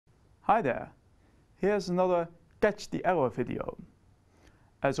Hi there, here's another Catch the Error video.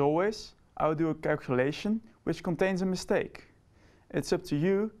 As always, I will do a calculation which contains a mistake. It's up to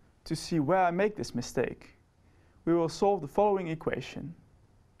you to see where I make this mistake. We will solve the following equation.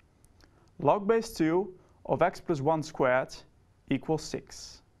 Log base 2 of x plus 1 squared equals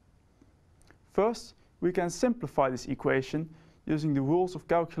 6. First, we can simplify this equation using the rules of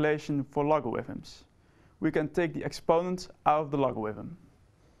calculation for logarithms. We can take the exponent out of the logarithm.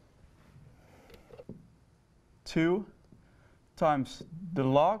 2 times the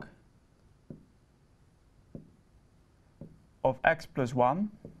log of x plus 1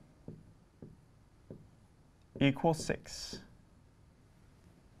 equals 6.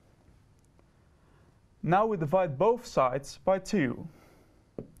 Now we divide both sides by 2.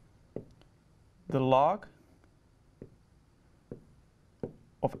 The log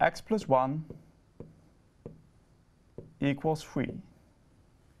of x plus 1 equals 3.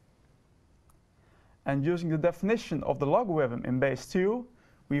 And using the definition of the logarithm in base 2,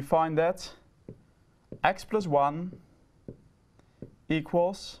 we find that x plus 1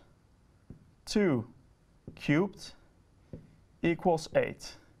 equals 2 cubed equals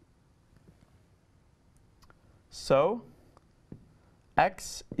 8. So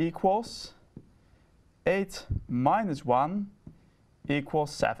x equals 8 minus 1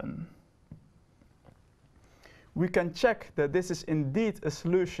 equals 7. We can check that this is indeed a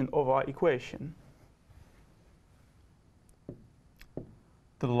solution of our equation.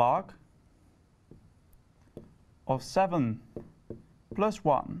 The log of 7 plus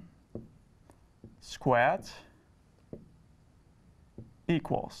 1 squared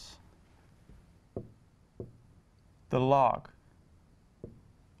equals the log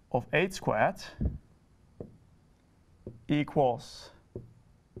of 8 squared equals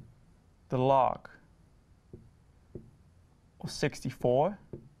the log of 64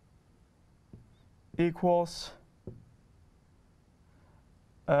 equals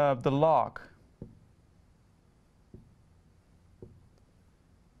the log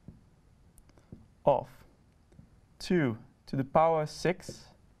of 2 to the power 6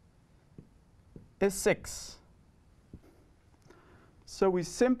 is 6. So we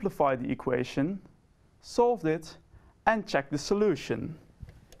simplify the equation, solved it, and check the solution.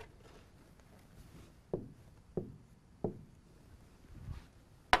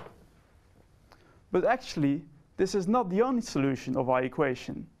 But actually, this is not the only solution of our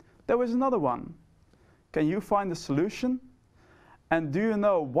equation. There is another one. Can you find the solution? And do you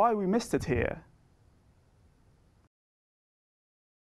know why we missed it here?